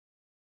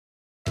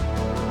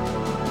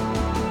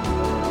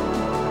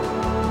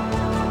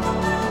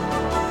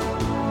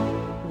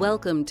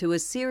Welcome to a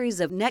series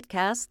of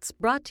netcasts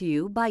brought to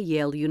you by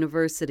Yale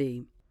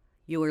University.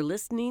 You are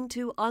listening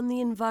to On the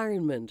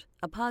Environment,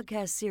 a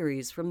podcast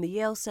series from the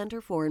Yale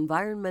Center for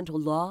Environmental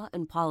Law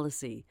and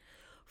Policy.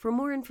 For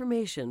more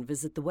information,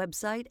 visit the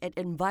website at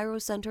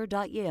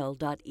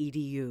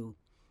envirocenter.yale.edu.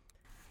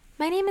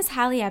 My name is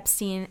Halley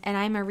Epstein, and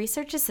I'm a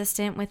research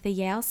assistant with the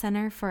Yale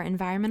Center for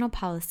Environmental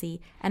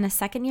Policy and a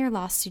second-year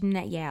law student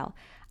at Yale.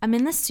 I'm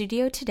in the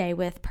studio today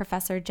with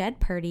Professor Jed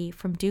Purdy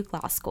from Duke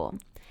Law School.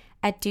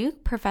 At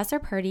Duke, Professor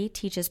Purdy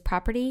teaches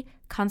property,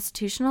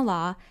 constitutional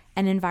law,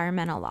 and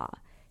environmental law.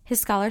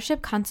 His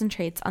scholarship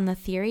concentrates on the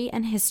theory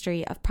and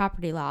history of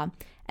property law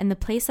and the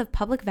place of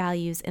public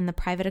values in the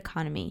private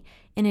economy,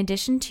 in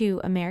addition to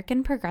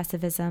American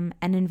progressivism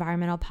and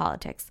environmental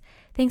politics.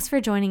 Thanks for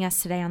joining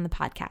us today on the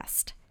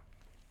podcast.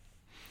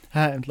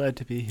 Hi, I'm glad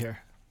to be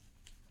here.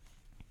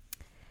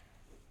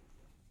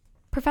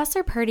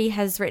 Professor Purdy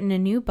has written a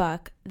new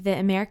book, The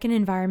American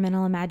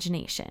Environmental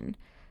Imagination.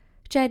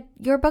 Jed,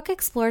 your book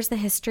explores the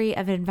history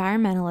of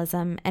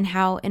environmentalism and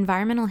how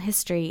environmental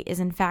history is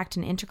in fact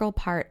an integral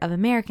part of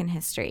American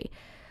history.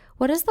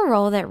 What is the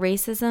role that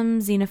racism,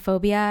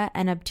 xenophobia,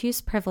 and obtuse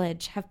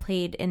privilege have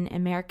played in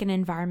American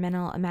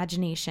environmental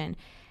imagination,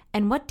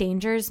 and what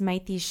dangers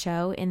might these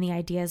show in the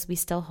ideas we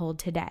still hold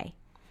today?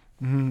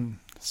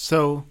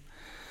 So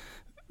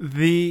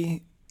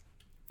the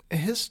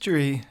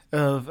history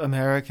of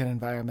American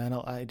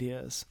environmental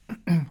ideas,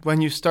 when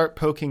you start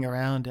poking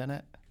around in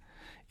it,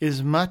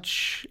 is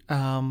much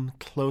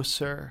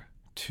closer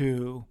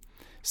to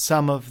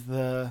some of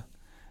the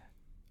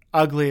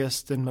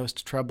ugliest and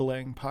most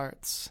troubling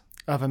parts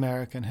of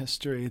American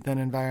history than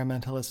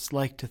environmentalists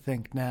like to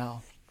think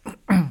now.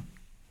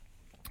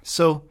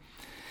 So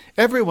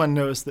everyone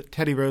knows that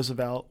Teddy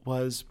Roosevelt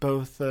was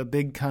both a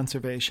big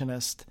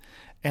conservationist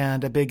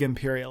and a big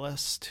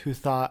imperialist who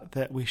thought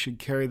that we should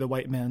carry the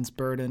white man's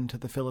burden to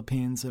the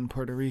Philippines and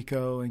Puerto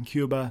Rico and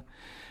Cuba,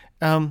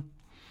 and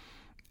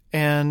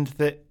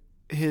that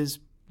his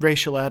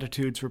racial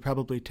attitudes were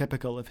probably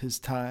typical of his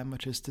time,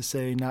 which is to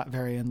say not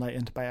very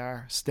enlightened by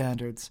our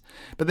standards.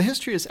 But the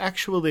history is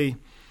actually,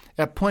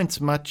 at points,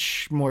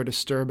 much more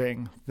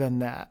disturbing than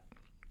that.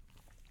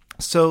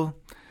 So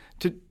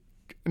to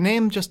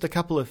name just a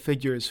couple of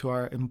figures who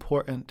are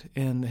important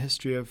in the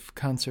history of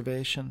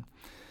conservation,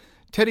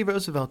 Teddy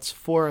Roosevelt's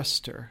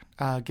forester,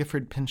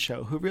 Gifford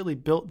Pinchot, who really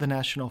built the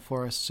National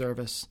Forest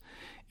Service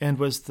and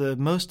was the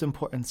most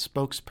important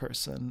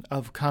spokesperson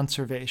of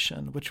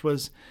conservation, which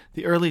was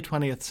the early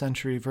 20th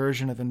century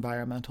version of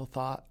environmental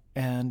thought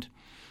and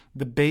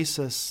the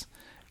basis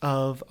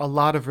of a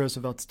lot of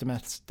Roosevelt's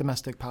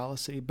domestic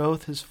policy,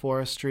 both his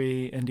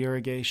forestry and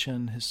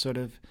irrigation, his sort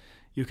of,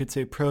 you could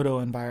say,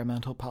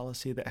 proto-environmental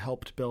policy that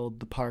helped build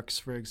the parks,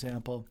 for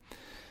example,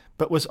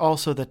 but was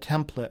also the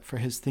template for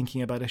his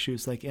thinking about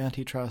issues like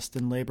antitrust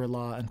and labor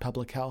law and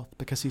public health,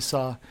 because he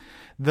saw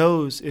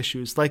those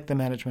issues, like the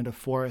management of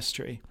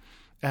forestry,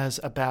 as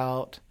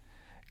about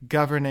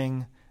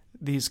governing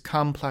these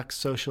complex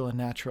social and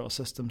natural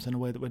systems in a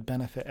way that would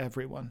benefit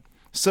everyone.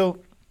 So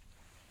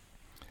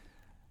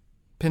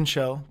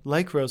Pinchot,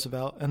 like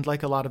Roosevelt, and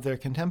like a lot of their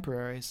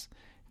contemporaries,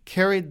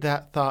 carried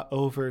that thought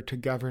over to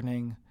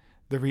governing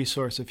the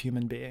resource of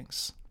human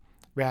beings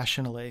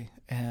rationally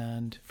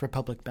and for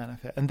public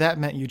benefit. And that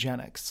meant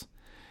eugenics.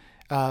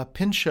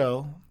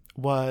 Pinchot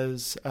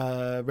was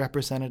a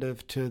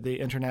representative to the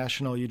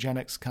International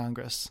Eugenics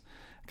Congress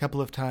a couple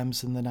of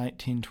times in the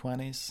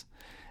 1920s.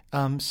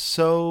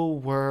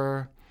 So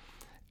were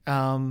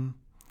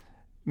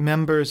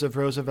members of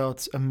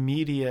Roosevelt's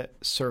immediate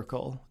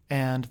circle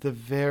and the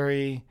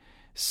very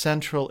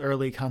central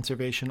early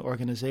conservation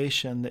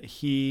organization that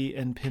he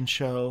and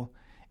Pinchot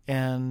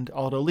and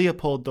Aldo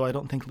Leopold, though I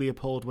don't think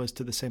Leopold was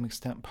to the same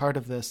extent part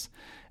of this,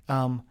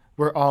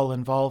 were all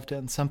involved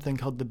in something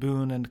called the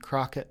Boone and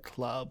Crockett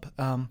Club.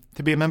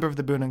 To be a member of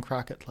the Boone and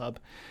Crockett Club,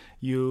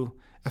 you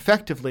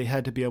effectively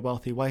had to be a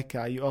wealthy white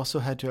guy. You also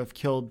had to have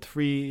killed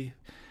 3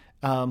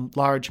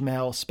 large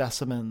male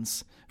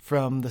specimens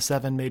from the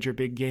 7 major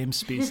big game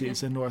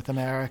species in North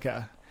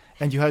America,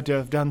 and you had to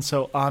have done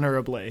so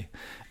honorably.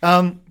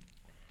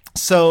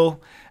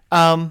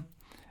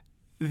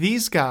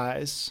 These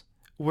guys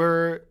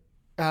were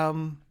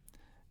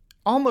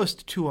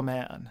almost to a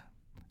man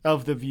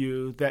of the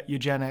view that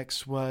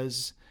eugenics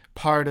was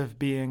part of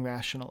being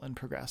rational and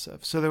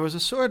progressive. So there was a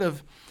sort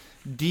of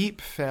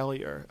deep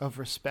failure of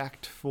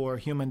respect for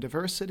human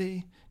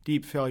diversity,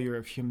 deep failure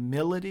of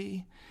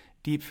humility,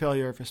 deep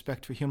failure of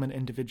respect for human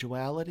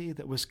individuality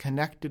that was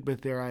connected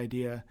with their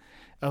idea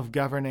of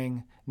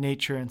governing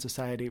nature and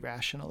society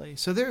rationally.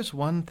 So there's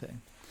one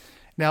thing.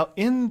 Now,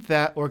 in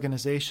that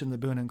organization, the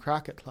Boone and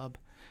Crockett Club,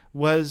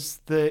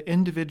 was the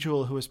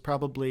individual who was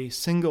probably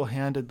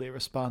single-handedly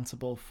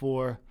responsible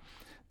for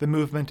the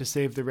movement to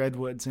save the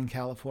redwoods in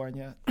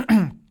California,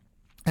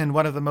 and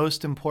one of the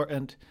most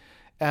important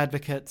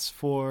advocates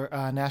for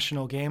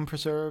national game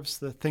preserves,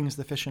 the things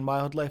the Fish and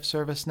Wildlife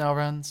Service now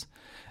runs,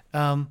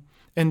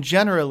 and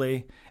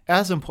generally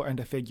as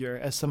important a figure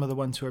as some of the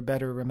ones who are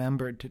better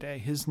remembered today.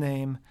 His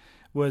name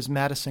was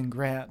Madison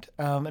Grant.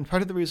 And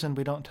part of the reason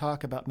we don't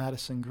talk about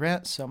Madison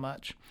Grant so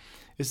much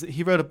is that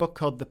he wrote a book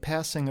called The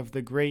Passing of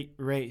the Great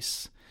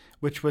Race,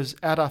 which was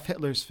Adolf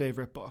Hitler's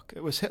favorite book.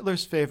 It was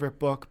Hitler's favorite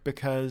book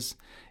because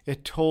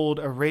it told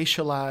a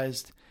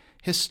racialized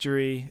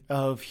history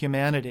of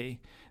humanity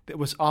that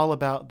was all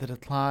about the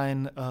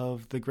decline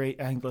of the great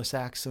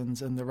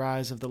Anglo-Saxons and the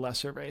rise of the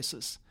lesser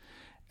races,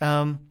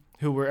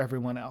 who were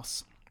everyone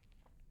else.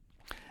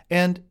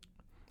 And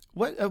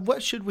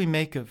what should we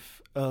make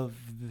of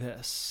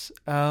this?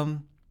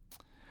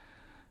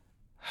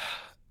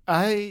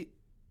 I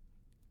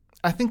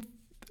think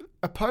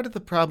a part of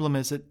the problem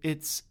is that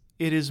it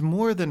is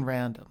more than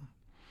random.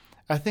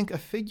 I think a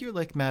figure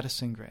like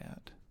Madison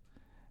Grant,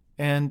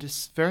 and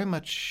very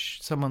much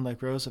someone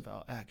like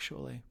Roosevelt,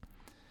 actually,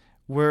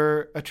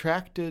 were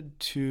attracted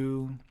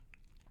to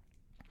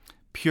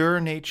pure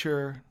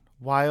nature,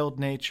 wild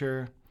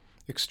nature,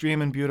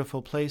 extreme and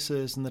beautiful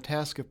places, and the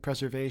task of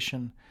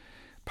preservation,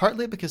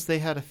 partly because they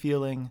had a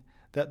feeling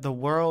that the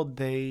world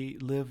they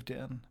lived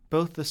in,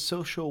 both the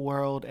social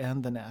world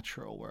and the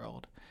natural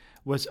world,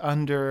 was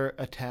under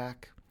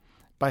attack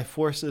by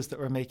forces that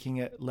were making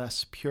it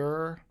less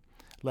pure,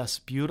 less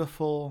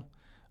beautiful,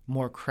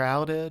 more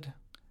crowded,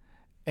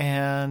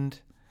 and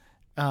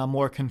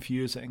more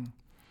confusing.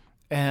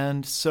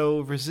 And so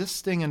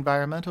resisting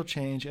environmental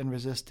change and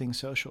resisting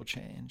social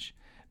change,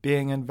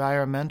 being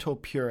environmental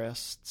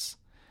purists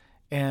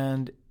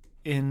and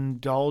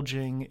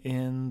indulging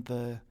in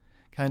the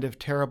kind of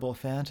terrible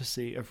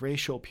fantasy of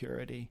racial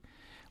purity,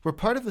 were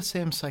part of the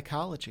same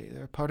psychology.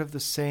 They're part of the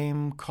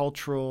same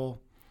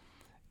cultural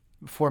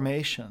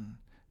formation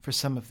for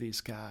some of these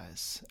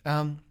guys.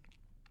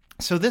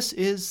 So this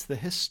is the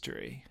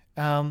history.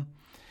 And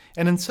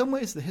in some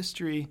ways, the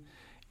history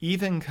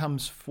even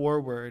comes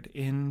forward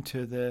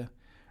into the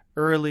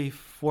early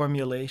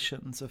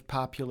formulations of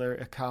popular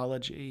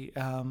ecology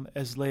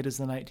as late as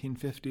the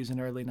 1950s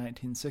and early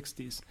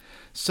 1960s.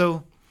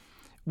 So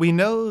we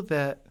know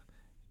that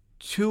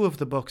two of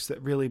the books that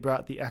really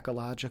brought the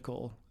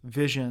ecological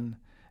vision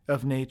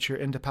of nature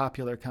into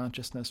popular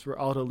consciousness were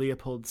Aldo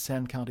Leopold's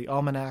Sand County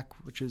Almanac,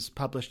 which is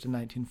published in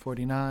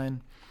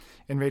 1949,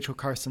 and Rachel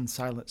Carson's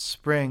Silent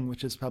Spring,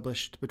 which is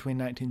published between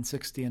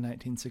 1960 and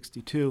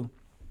 1962.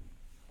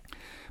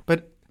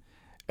 But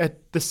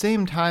at the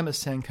same time as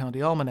Sand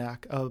County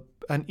Almanac,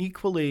 an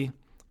equally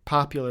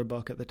popular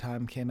book at the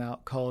time came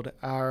out called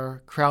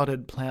Our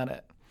Crowded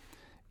Planet.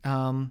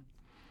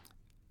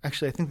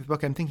 Actually, I think the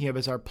book I'm thinking of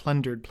is Our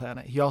Plundered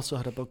Planet. He also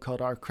had a book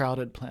called Our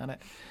Crowded Planet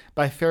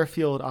by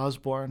Fairfield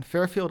Osborn.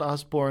 Fairfield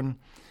Osborn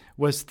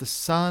was the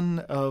son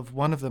of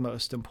one of the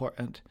most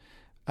important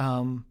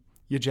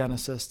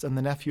eugenicists and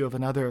the nephew of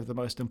another of the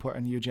most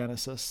important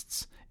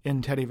eugenicists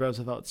in Teddy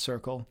Roosevelt's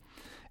circle.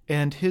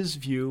 And his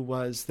view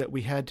was that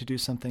we had to do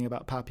something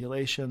about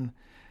population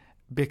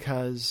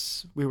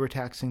because we were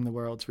taxing the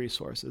world's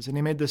resources. And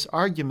he made this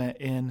argument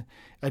in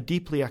a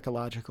deeply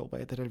ecological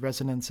way that had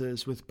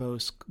resonances with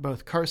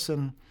both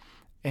Carson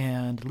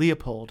and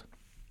Leopold.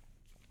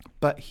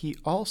 But he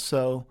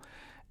also,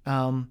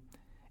 and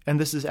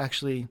this is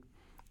actually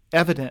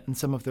evident in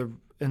some of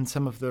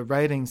the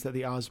writings that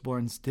the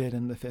Osborns did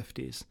in the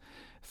 50s,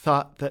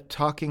 thought that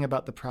talking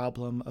about the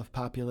problem of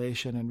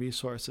population and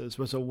resources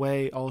was a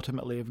way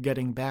ultimately of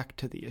getting back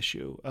to the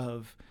issue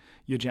of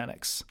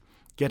eugenics,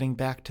 getting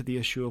back to the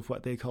issue of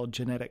what they called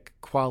genetic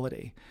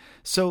quality.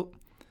 So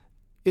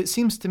it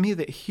seems to me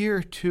that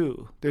here,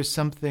 too, there's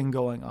something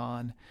going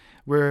on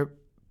where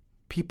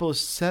people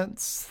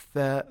sense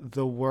that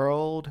the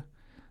world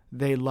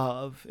they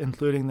love,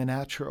 including the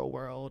natural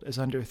world, is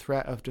under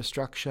threat of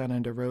destruction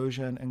and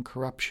erosion and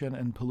corruption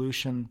and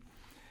pollution,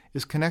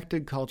 is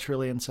connected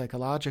culturally and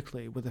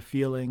psychologically with a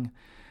feeling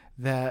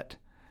that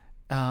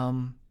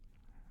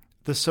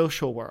the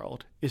social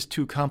world is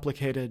too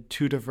complicated,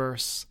 too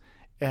diverse,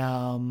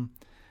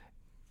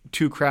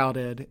 too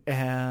crowded,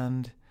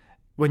 and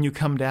when you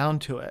come down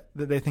to it,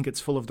 that they think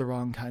it's full of the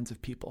wrong kinds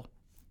of people,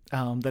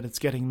 that it's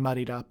getting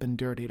muddied up and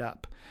dirtied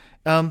up.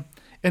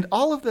 And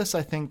all of this,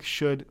 I think,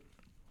 should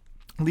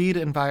lead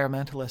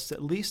environmentalists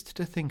at least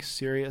to think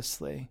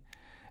seriously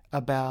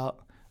about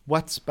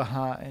what's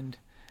behind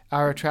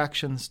our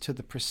attractions to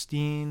the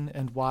pristine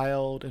and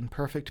wild and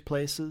perfect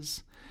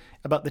places,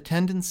 about the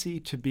tendency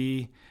to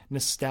be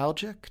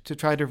nostalgic, to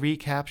try to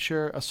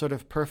recapture a sort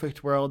of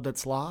perfect world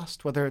that's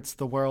lost, whether it's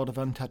the world of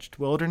untouched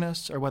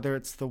wilderness or whether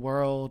it's the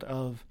world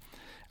of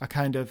a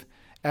kind of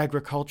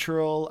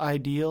agricultural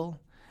ideal.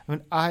 I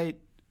mean,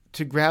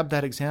 to grab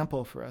that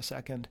example for a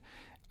second,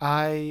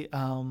 I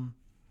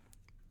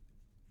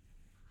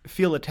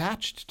feel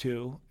attached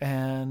to,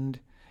 and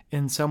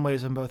in some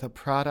ways I'm both a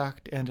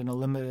product and in a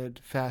limited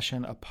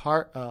fashion a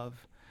part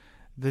of,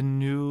 the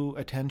new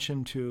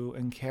attention to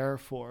and care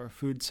for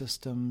food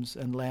systems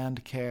and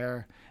land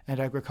care and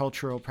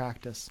agricultural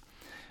practice.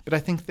 But I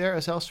think there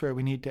as elsewhere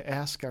we need to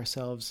ask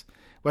ourselves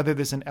whether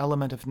there's an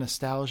element of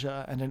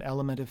nostalgia and an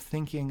element of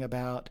thinking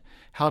about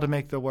how to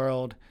make the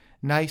world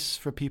nice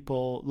for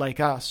people like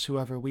us,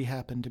 whoever we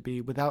happen to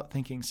be, without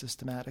thinking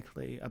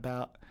systematically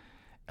about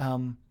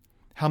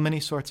how many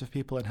sorts of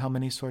people and how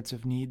many sorts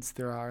of needs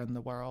there are in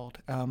the world,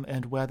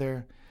 and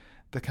whether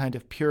the kind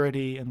of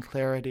purity and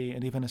clarity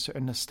and even a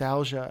certain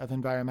nostalgia of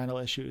environmental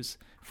issues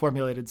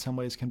formulated in some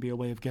ways can be a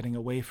way of getting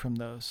away from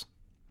those.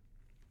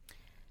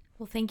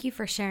 Well, thank you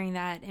for sharing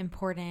that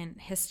important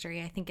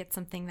history. I think it's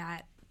something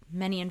that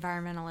many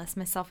environmentalists,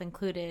 myself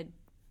included,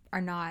 are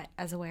not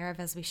as aware of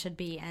as we should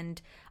be, and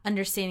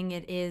understanding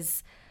it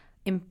is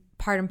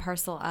part and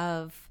parcel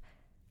of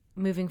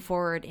moving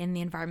forward in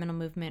the environmental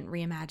movement,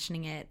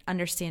 reimagining it,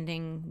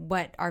 understanding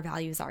what our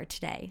values are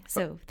today.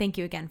 So thank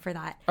you again for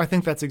that. I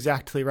think that's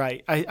exactly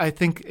right. I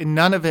think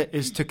none of it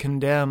is to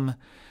condemn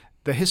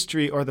the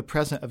history or the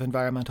present of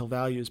environmental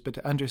values, but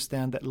to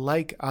understand that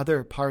like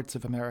other parts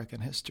of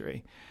American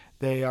history,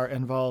 they are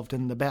involved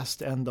in the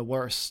best and the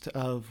worst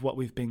of what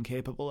we've been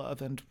capable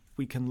of, and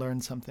we can learn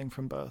something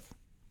from both.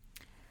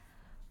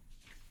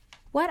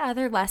 What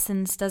other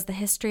lessons does the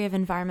history of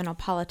environmental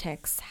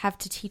politics have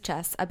to teach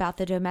us about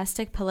the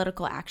domestic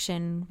political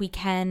action we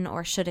can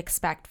or should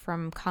expect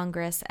from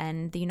Congress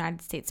and the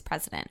United States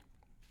president?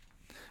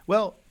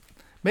 Well,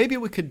 maybe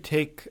we could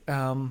take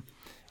an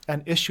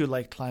issue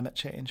like climate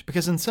change,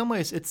 because in some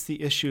ways it's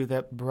the issue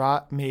that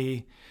brought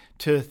me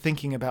to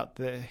thinking about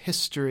the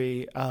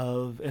history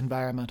of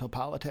environmental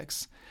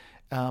politics.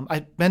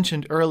 I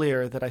mentioned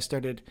earlier that I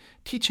started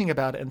teaching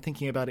about it and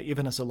thinking about it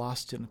even as a law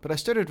student, but I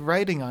started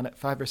writing on it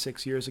 5 or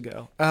 6 years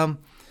ago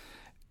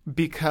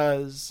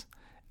because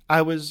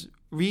I was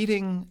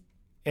reading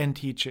and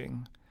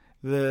teaching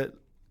the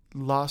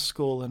law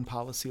school and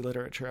policy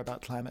literature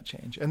about climate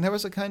change. And there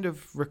was a kind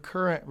of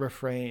recurrent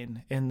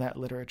refrain in that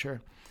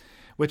literature,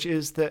 which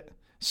is that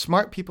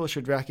smart people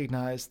should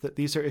recognize that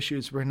these are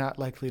issues we're not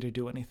likely to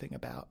do anything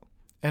about.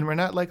 And we're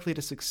not likely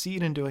to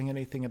succeed in doing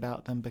anything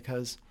about them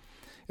because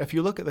if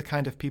you look at the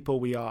kind of people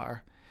we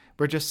are,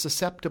 we're just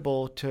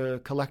susceptible to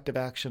collective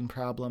action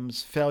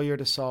problems, failure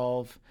to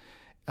solve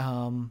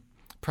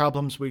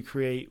problems we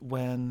create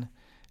when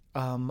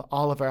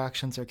all of our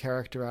actions are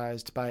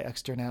characterized by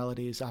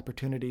externalities,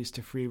 opportunities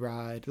to free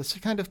ride. This is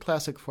a kind of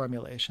classic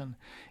formulation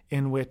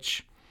in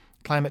which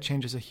climate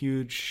change is a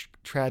huge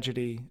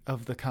tragedy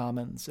of the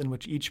commons, in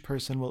which each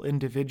person will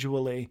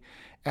individually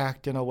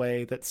act in a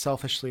way that's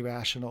selfishly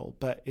rational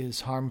but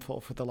is harmful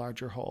for the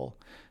larger whole.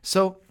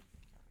 So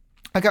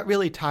I got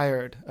really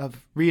tired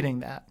of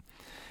reading that,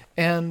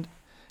 and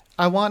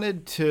I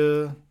wanted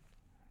to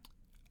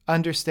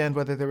understand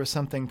whether there was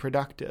something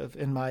productive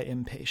in my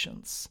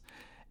impatience.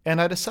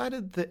 And I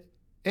decided the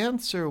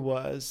answer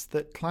was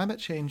that climate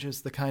change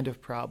is the kind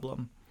of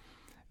problem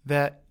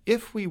that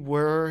if we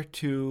were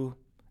to,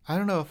 I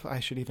don't know if I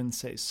should even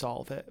say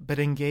solve it, but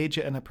engage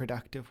it in a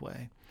productive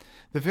way,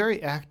 the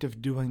very act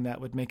of doing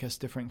that would make us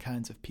different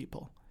kinds of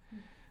people.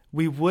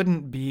 We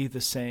wouldn't be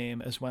the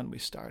same as when we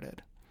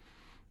started.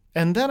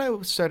 And then I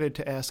started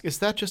to ask, is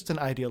that just an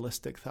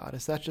idealistic thought?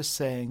 Is that just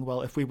saying, well,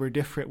 if we were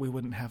different, we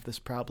wouldn't have this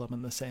problem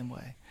in the same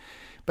way?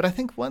 But I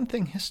think one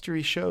thing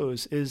history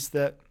shows is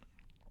that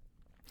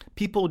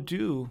people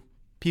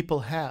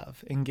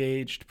have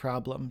engaged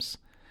problems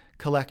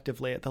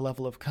collectively at the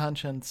level of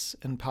conscience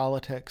and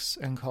politics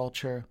and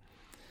culture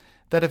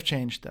that have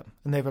changed them,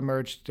 and they've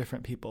emerged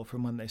different people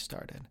from when they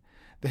started.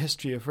 The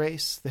history of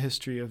race, the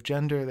history of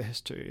gender, the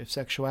history of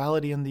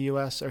sexuality in the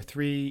U.S. are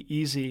 3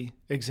 easy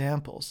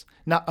examples,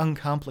 not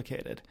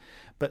uncomplicated,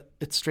 but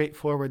it's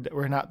straightforward that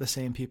we're not the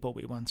same people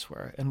we once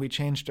were, and we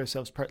changed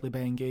ourselves partly by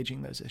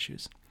engaging those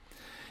issues.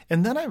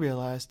 And then I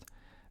realized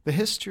the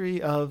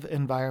history of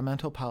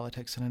environmental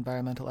politics and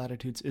environmental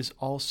attitudes is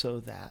also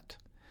that.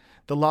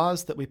 The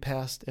laws that we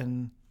passed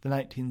in the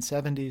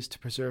 1970s to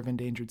preserve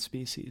endangered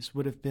species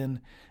would have been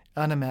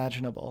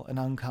unimaginable and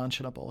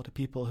unconscionable to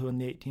people who in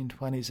the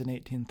 1820s and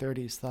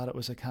 1830s thought it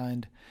was a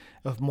kind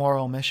of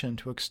moral mission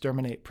to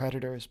exterminate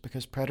predators,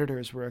 because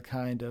predators were a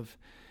kind of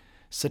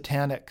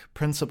satanic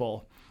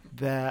principle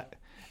that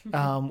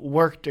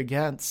worked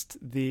against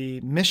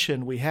the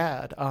mission we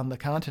had on the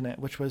continent,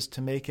 which was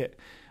to make it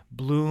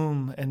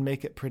bloom and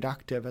make it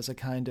productive as a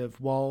kind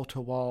of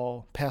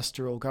wall-to-wall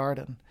pastoral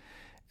garden.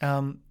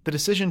 The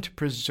decision to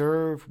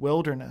preserve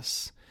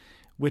wilderness,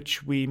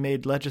 which we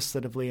made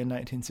legislatively in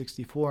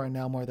 1964, and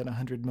now more than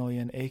 100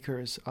 million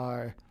acres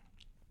are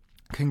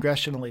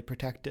congressionally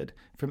protected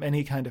from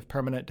any kind of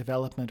permanent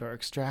development or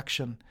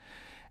extraction,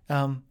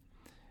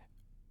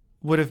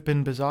 would have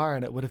been bizarre,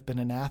 and it would have been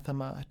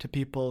anathema to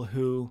people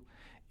who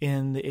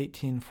in the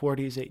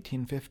 1840s,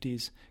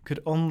 1850s could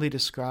only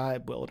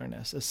describe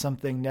wilderness as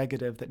something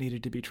negative that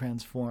needed to be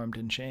transformed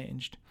and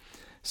changed.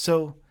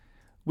 So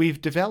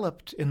we've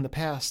developed in the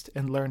past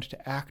and learned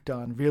to act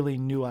on really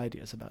new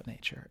ideas about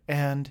nature.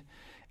 And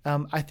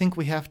I think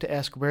we have to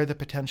ask where the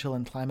potential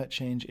in climate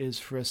change is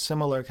for a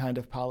similar kind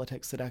of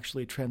politics that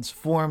actually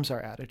transforms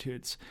our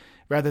attitudes,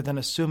 rather than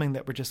assuming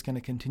that we're just going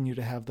to continue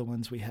to have the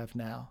ones we have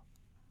now.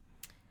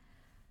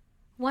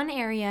 One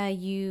area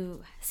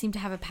you seem to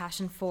have a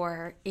passion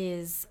for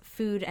is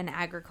food and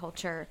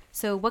agriculture.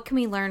 So what can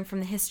we learn from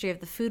the history of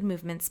the food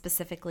movement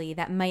specifically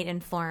that might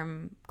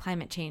inform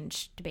climate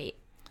change debate?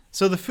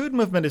 So the food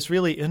movement is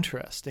really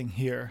interesting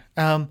here.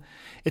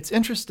 It's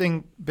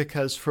interesting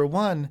because, for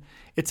one,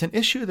 it's an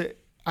issue that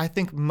I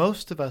think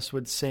most of us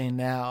would say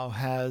now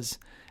has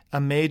a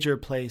major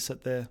place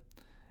at the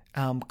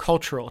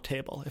cultural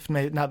table, if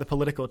not the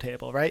political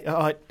table, right?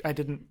 Oh, I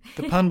didn't.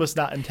 The pun was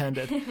not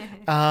intended.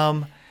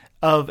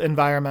 Of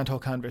environmental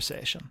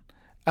conversation.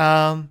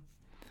 And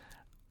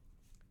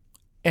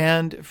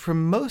for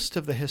most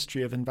of the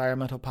history of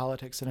environmental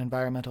politics and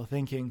environmental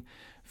thinking,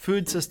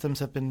 food systems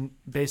have been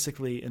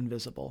basically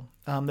invisible.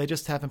 They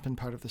just haven't been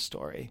part of the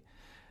story.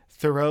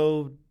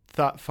 Thoreau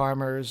thought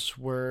farmers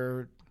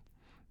were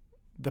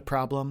the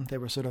problem. They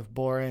were sort of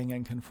boring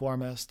and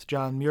conformist.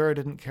 John Muir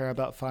didn't care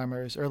about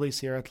farmers. Early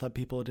Sierra Club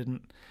people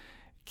didn't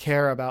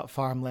care about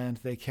farmland.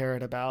 They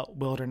cared about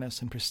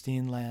wilderness and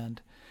pristine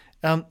land.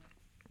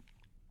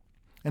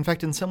 In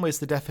fact, in some ways,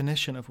 the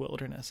definition of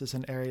wilderness is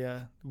an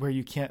area where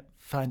you can't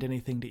find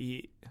anything to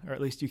eat, or at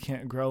least you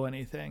can't grow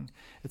anything.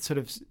 It's sort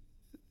of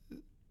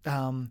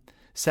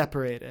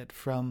separated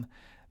from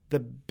the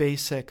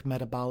basic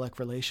metabolic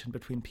relation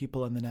between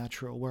people and the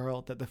natural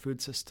world that the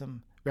food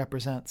system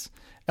represents.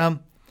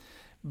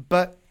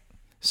 But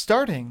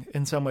starting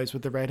in some ways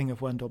with the writing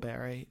of Wendell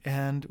Berry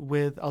and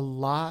with a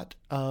lot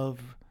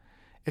of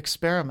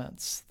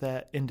experiments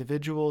that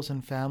individuals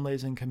and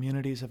families and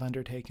communities have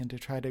undertaken to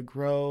try to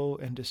grow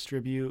and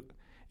distribute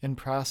and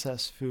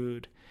process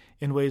food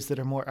in ways that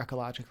are more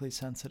ecologically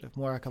sensitive,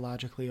 more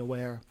ecologically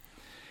aware.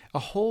 A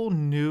whole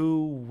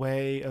new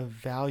way of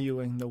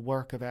valuing the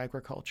work of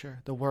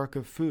agriculture, the work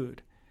of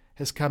food,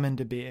 has come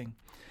into being.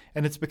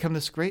 And it's become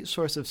this great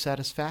source of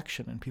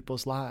satisfaction in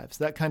people's lives.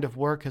 That kind of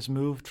work has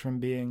moved from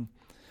being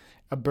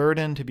a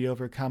burden to be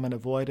overcome and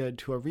avoided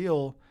to a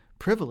real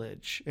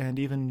privilege and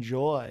even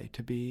joy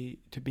to be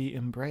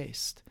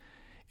embraced.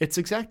 It's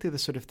exactly the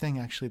sort of thing,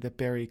 actually, that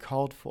Berry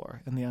called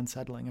for in The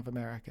Unsettling of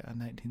America in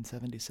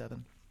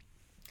 1977.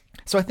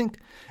 So I think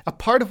a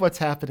part of what's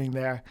happening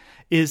there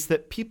is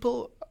that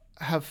people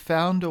have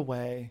found a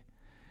way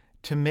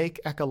to make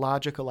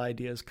ecological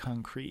ideas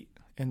concrete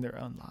in their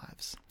own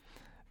lives.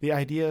 The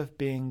idea of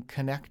being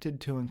connected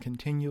to and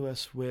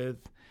continuous with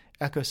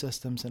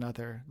ecosystems and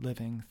other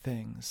living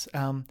things.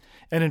 And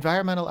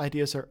environmental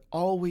ideas are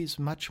always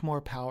much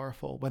more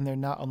powerful when they're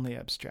not only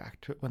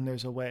abstract, but when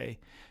there's a way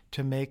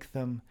to make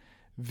them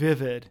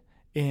vivid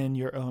in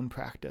your own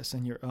practice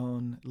and your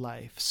own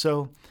life.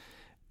 So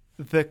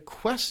the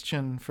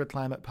question for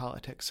climate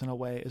politics, in a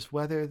way, is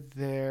whether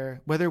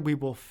we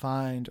will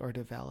find or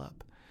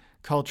develop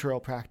cultural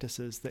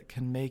practices that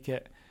can make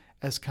it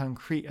as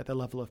concrete at the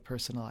level of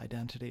personal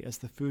identity as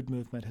the food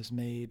movement has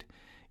made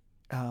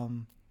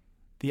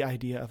the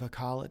idea of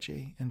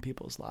ecology in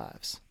people's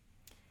lives.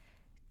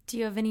 Do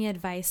you have any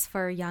advice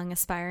for young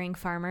aspiring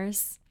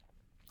farmers?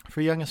 For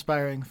young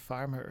aspiring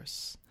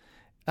farmers,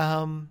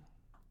 talk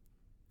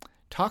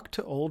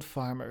to old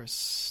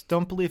farmers.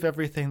 Don't believe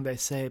everything they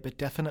say, but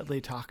definitely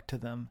talk to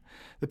them.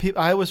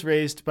 I was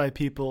raised by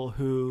people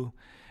who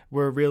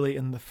were really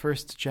in the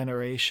first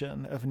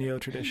generation of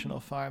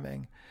neo-traditional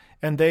farming,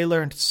 and they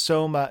learned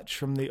so much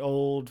from the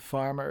old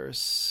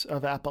farmers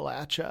of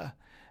Appalachia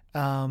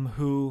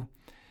who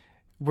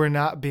were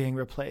not being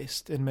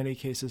replaced in many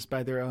cases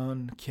by their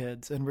own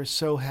kids. And we're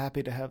so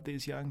happy to have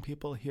these young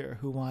people here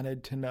who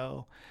wanted to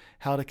know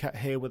how to cut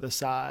hay with a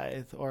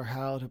scythe, or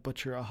how to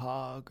butcher a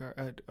hog,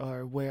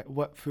 or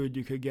what food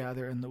you could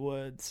gather in the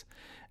woods.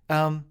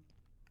 Yeah,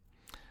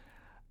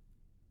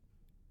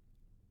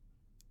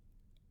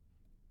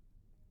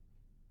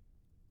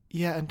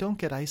 and don't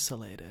get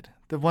isolated.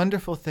 The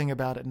wonderful thing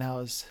about it now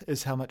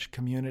is how much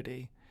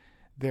community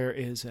there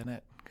is in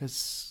it,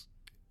 because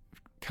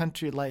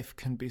country life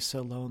can be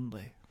so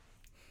lonely.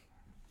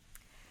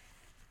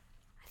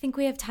 I think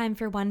we have time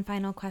for one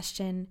final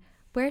question.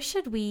 Where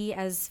should we,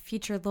 as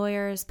future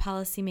lawyers,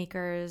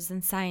 policymakers,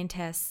 and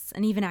scientists,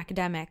 and even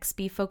academics,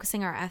 be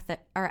focusing our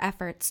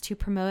efforts to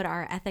promote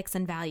our ethics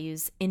and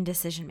values in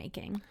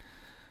decision-making?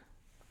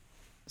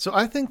 So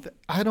I think that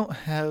I don't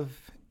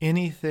have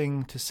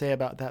anything to say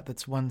about that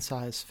that's one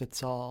size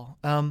fits all.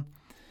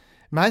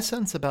 My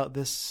sense about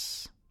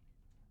this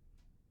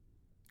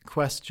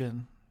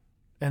question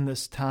and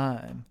this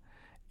time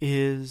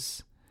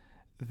is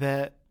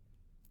that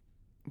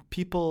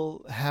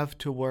people have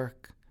to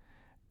work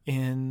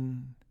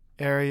in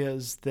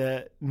areas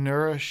that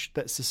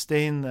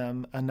sustain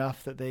them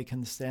enough that they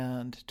can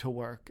stand to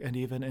work and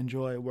even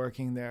enjoy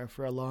working there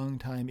for a long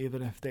time,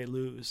 even if they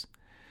lose.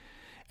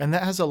 And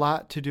that has a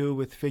lot to do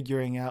with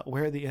figuring out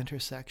where the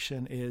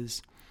intersection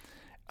is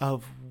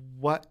of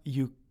what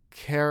you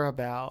care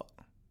about,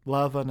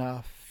 love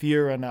enough,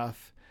 fear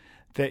enough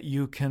that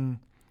you can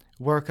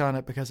work on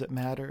it because it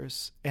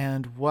matters,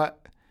 and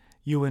what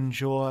you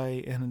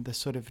enjoy in the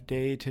sort of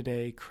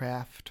day-to-day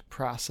craft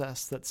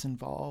process that's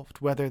involved,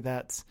 whether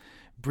that's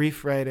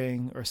brief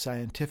writing or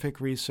scientific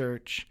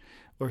research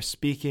or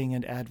speaking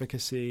and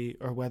advocacy,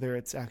 or whether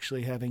it's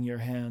actually having your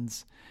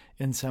hands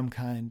in some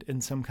kind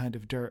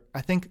of dirt.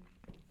 I think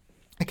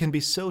it can be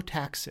so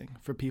taxing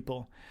for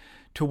people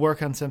to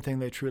work on something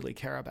they truly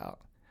care about,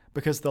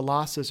 because the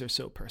losses are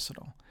so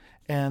personal.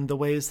 and the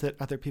ways that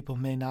other people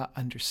may not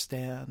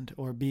understand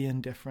or be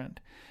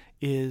indifferent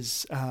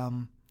is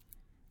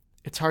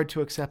it's hard to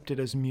accept it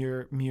as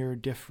mere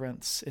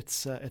difference.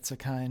 It's a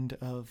kind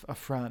of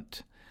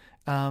affront.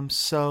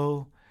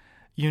 So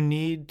you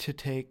need to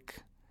take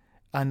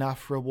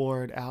enough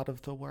reward out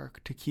of the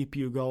work to keep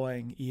you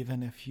going,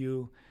 even if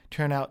you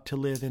turn out to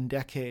live in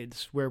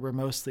decades where we're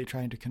mostly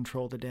trying to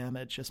control the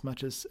damage as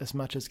much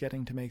as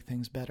getting to make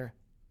things better.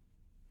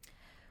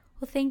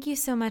 Well, thank you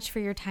so much for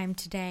your time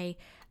today.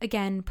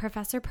 Again,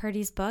 Professor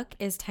Purdy's book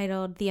is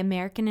titled The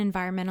American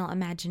Environmental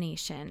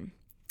Imagination.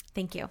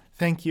 Thank you.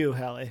 Thank you,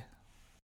 Halley.